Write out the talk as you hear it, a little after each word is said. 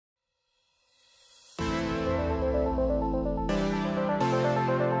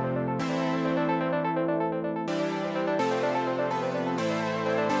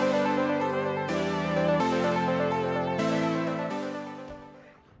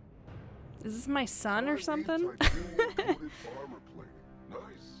Is this my son or something? Armor plate.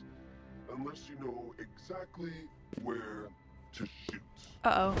 Nice. Unless you know exactly where to shoot.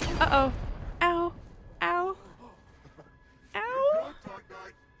 Uh-oh. Uh-oh. Ow. Ow. Ow. Dark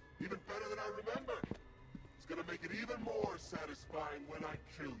Knight. Even better than I remember. It's gonna make it even more satisfying when I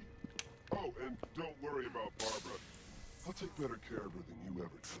kill you. Oh, and don't worry about Barbara. I'll take better care of her than you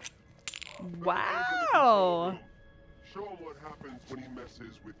ever did. Wow. Show him what happens when he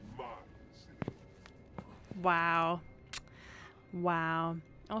messes with my city. Wow. Wow.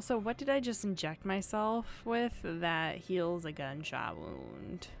 Also, what did I just inject myself with that heals a gunshot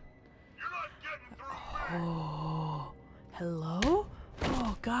wound? You're not getting through me. Oh. Hello?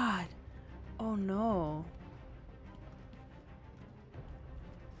 Oh, God. Oh, no.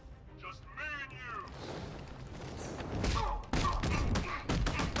 Just me and you.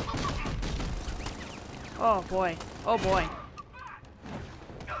 Oh, boy. Oh, boy.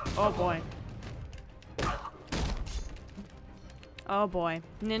 Oh, boy. Oh, boy.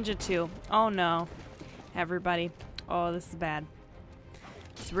 Ninja 2. Oh, no. Everybody. Oh, this is bad.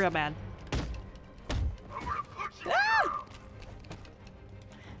 It's real bad. I'm gonna put you Ah!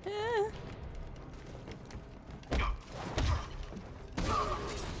 Ah.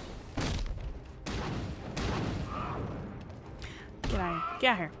 Get out of here. Get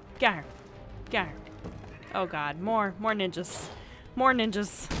out here. Get out here. Get out here. Oh god, more ninjas. More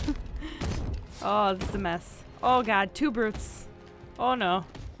ninjas. Oh, this is a mess. Oh god, 2 brutes. Oh no.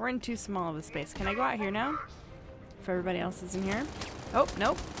 We're in too small of a space. Can I go out here now? If everybody else is in here. Oh,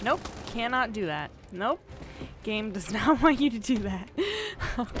 nope. Nope. Cannot do that. Nope. Game does not want you to do that.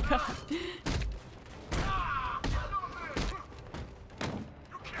 Oh god.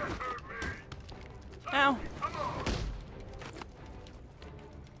 Ow.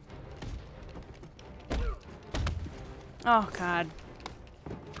 Oh god.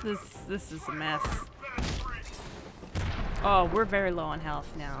 This is a mess. Oh, we're very low on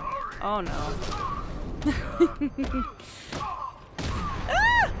health now. Oh no.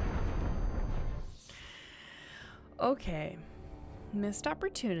 Ah! Okay. Missed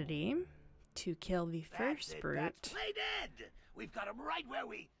opportunity to kill the first brute. That's play dead. We've got him right where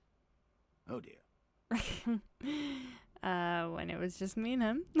we. Oh dear. When it was just me and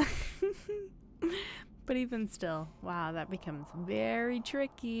him. But even still, wow, that becomes very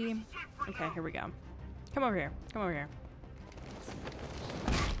tricky. Okay, here we go. Come over here. Come over here.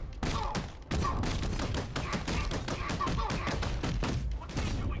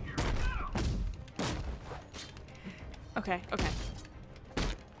 Okay, okay.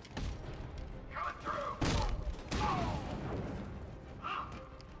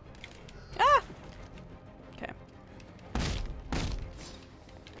 Ah! Okay.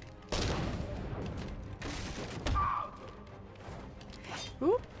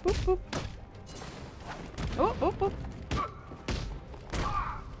 Oop, oop, oop. Oop, oop, oop.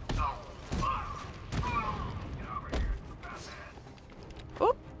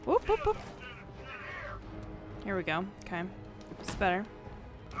 Oop, oop, oop, oop. Here we go. Okay. It's better.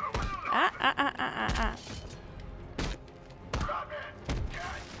 Ah, ah, ah, ah, ah,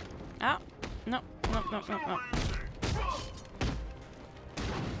 ah. Oh. No, no, no, no, no.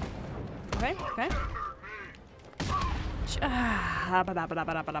 Okay, okay.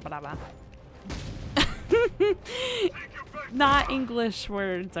 Not English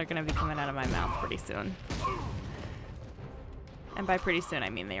words are gonna be coming out of my mouth pretty soon. And by pretty soon, I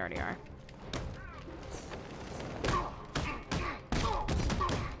mean they already are.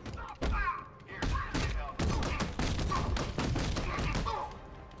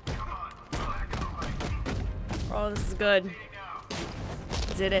 Oh, this is good.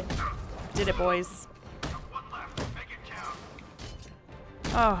 Did it. Did it, boys.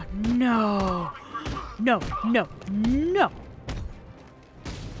 Oh, no. No, no, no.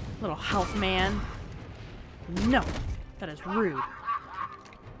 Little health man. No. That is rude.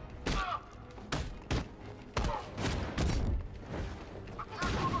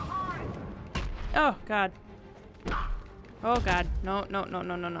 Oh, God. Oh, God. No, no, no,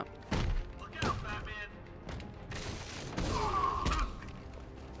 no, no, no.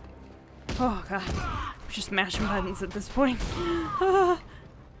 Oh, God. I'm just mashing buttons at this point.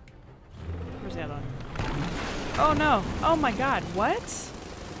 Where's the other one? Oh, no. Oh, my God. What?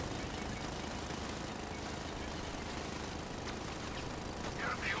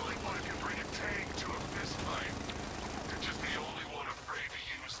 You're the only one who can bring a tank to a fist fight. You're just the only one afraid to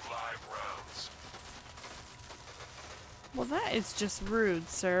use live rounds. Well, that is just rude,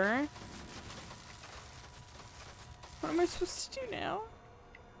 sir. What am I supposed to do now?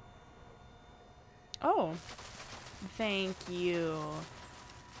 Oh. Thank you.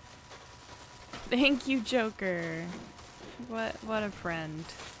 Thank you, Joker. What a friend.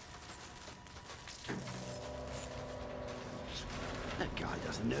 That guy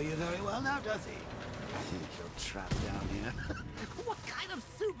doesn't know you very well now, does he? I think you're trapped down here. What kind of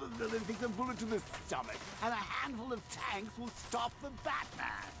supervillain thinks a bullet to the stomach and a handful of tanks will stop the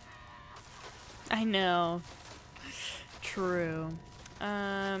Batman? I know. True.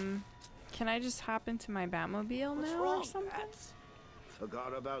 Can I just hop into my Batmobile What's now wrong, or something? Bats?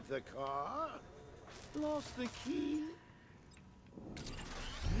 Forgot about the car? Lost the key?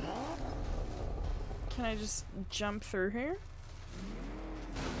 Can I just jump through here?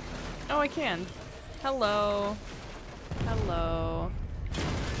 Oh, I can. Hello. Hello.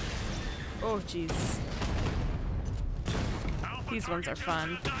 Oh, jeez. These ones are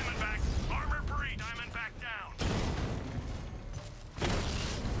fun. Armor free, Diamondback down.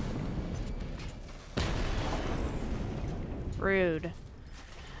 Rude.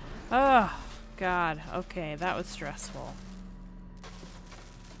 Oh, God. Okay, that was stressful.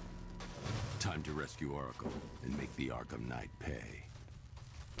 Time to rescue Oracle and make the Arkham Knight pay.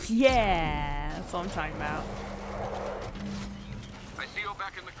 Yeah, that's what I'm talking about. I see you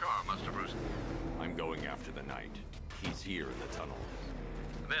back in the car, Master Bruce. I'm going after the Knight. He's here in the tunnel.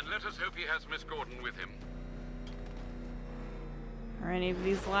 Then let us hope he has Miss Gordon with him. Are any of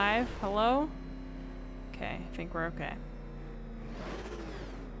these live? Hello? Okay, I think we're okay.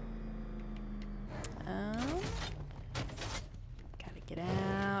 Gotta get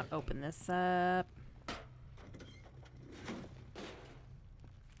out, open this up.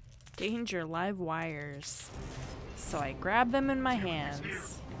 Danger, live wires. So I grab them in my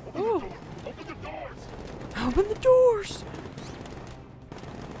hands. Ooh! Open the doors! Open the doors!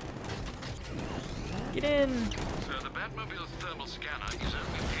 Get in! Sir, the Batmobile's thermal scanner is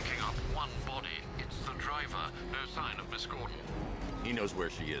only picking up one body. It's the driver. No sign of Miss Gordon. He knows where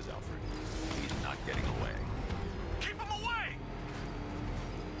she is, Alfred. He's not getting away. Keep him away!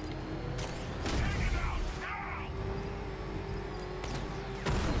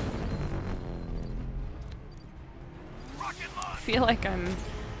 I feel like I'm...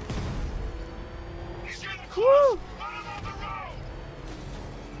 Woo!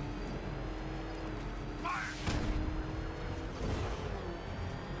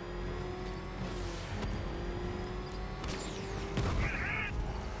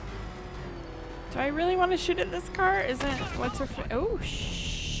 Do I really want to shoot at this car? Isn't... What's her fa... Oh,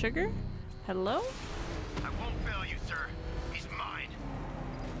 Sugar? Hello? I won't fail you, sir. He's mine.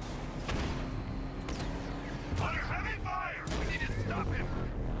 Under heavy fire! We need to stop him.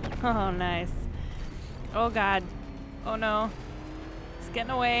 Oh, nice. Oh, God. Oh, no. He's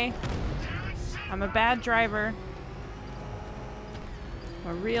getting away. I'm a bad driver.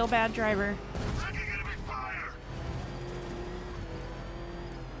 I'm a real bad driver.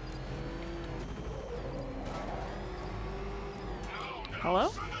 Hello?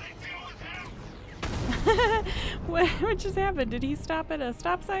 What just happened? Did he stop at a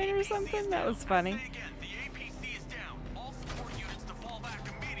stop sign or something? That was funny. The APC is down. All support units to fall back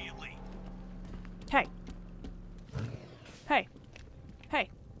immediately. Hey. Hey. Hey.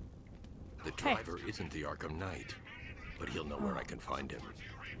 The driver isn't the Arkham Knight, but he'll know where I can find him.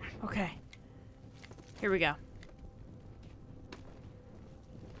 Okay. Here we go.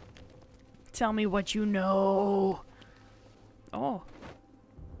 Tell me what you know. Oh.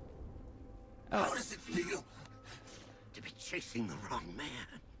 How does it feel to be chasing the wrong man?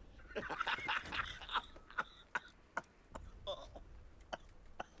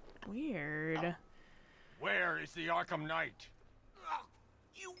 Weird. Where is the Arkham Knight? Oh,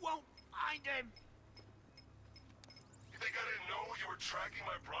 you won't find him. You think I didn't know you were tracking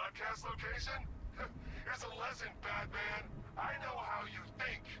my broadcast location? Here's a lesson, Batman. I know how you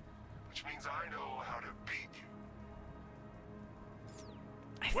think, which means I know how to beat you.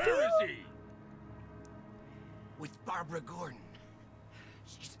 Where is he? With Barbara Gordon.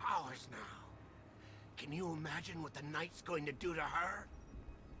 She's ours now. Can you imagine what the Knight's going to do to her?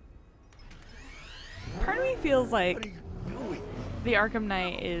 Part of me feels What are like you doing? the Arkham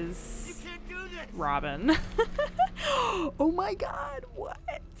Knight You is can't do this! Robin. Oh my God! What?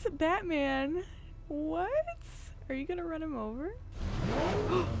 Batman? What? Are you gonna run him over?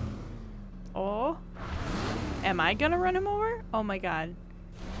 Oh. Am I gonna run him over? Oh my God.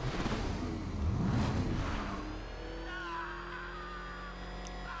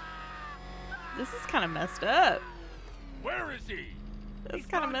 This is kind of messed up. Where is he? That's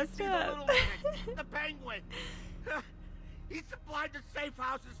kind of messed up. The Penguin! He supplied the safe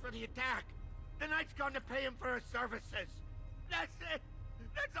houses for the attack. The Knight's going to pay him for his services. That's it!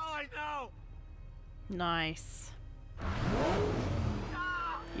 That's all I know! Nice.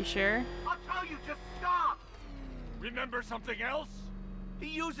 You sure? I'll tell will you just stop? Remember something else? He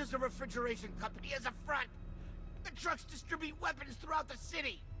uses a refrigeration company as a front. The trucks distribute weapons throughout the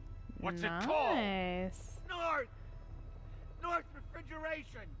city. What's it called? Nice. North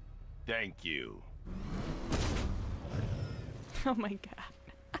Refrigeration. Thank you. Oh my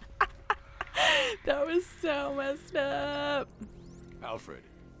god. That was so messed up. Alfred,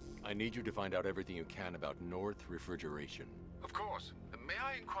 I need you to find out everything you can about North Refrigeration. Of course. May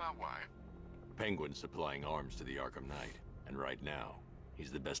I inquire why? Penguin's supplying arms to the Arkham Knight, and right now,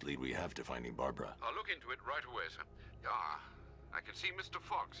 he's the best lead we have to finding Barbara. I'll look into it right away, sir. Ah, I can see Mr.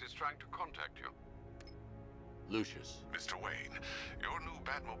 Fox is trying to contact you. Lucius. Mr. Wayne, your new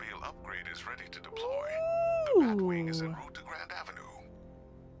Batmobile upgrade is ready to deploy. The Batwing is en route to Grand Avenue.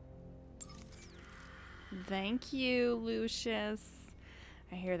 Thank you, Lucius.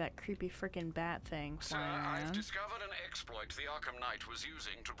 I hear that creepy frickin' bat thing Sir, flying I've around. discovered an exploit the Arkham Knight was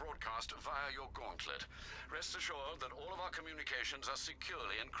using to broadcast via your gauntlet. Rest assured that all of our communications are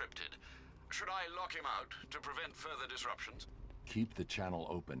securely encrypted. Should I lock him out to prevent further disruptions? Keep the channel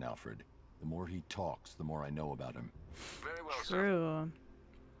open, Alfred. The more he talks, the more I know about him. Very well, sir. True.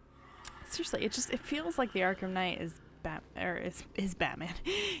 Seriously, it feels like the Arkham Knight is is Batman.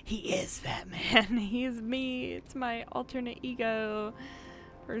 He is Batman. He's me. It's my alternate ego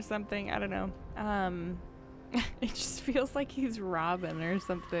or something. I don't know. It just feels like he's Robin or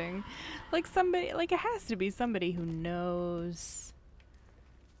something. Like somebody, like it has to be somebody who knows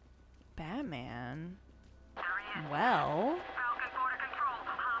Batman well.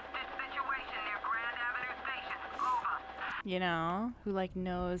 You know, who like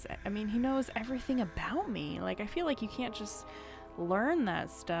knows, I mean, he knows everything about me. Like, I feel like you can't just learn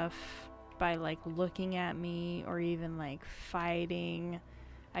that stuff by like looking at me or even like fighting.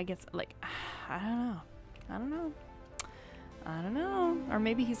 I guess, like, I don't know. Or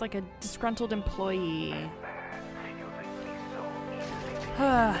maybe he's like a disgruntled employee.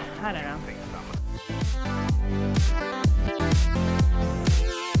 I don't know.